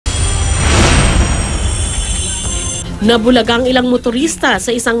Nabulagang ilang motorista sa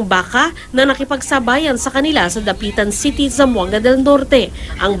isang baka na nakipagsabayan sa kanila sa Dapitan City, Zamboanga del Norte.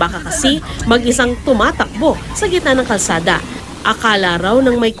 Ang baka kasi mag-isang tumatakbo sa gitna ng kalsada. Akala raw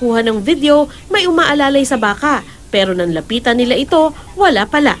nang may kuha ng video, may umaalalay sa baka. Pero nang lapitan nila ito, wala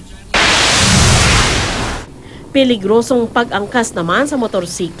pala. Peligrosong pag-angkas naman sa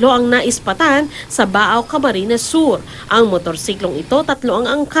motorsiklo ang naispatan sa Baaw, Camarines Sur. Ang motorsiklong ito, 3 ang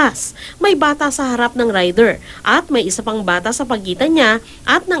angkas. May bata sa harap ng rider at may isa pang bata sa pagitan niya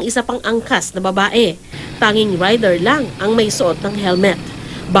at ng isa pang angkas na babae. Tanging rider lang ang may suot ng helmet.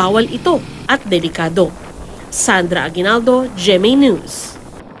 Bawal ito at delikado. Sandra Aguinaldo, GMA News.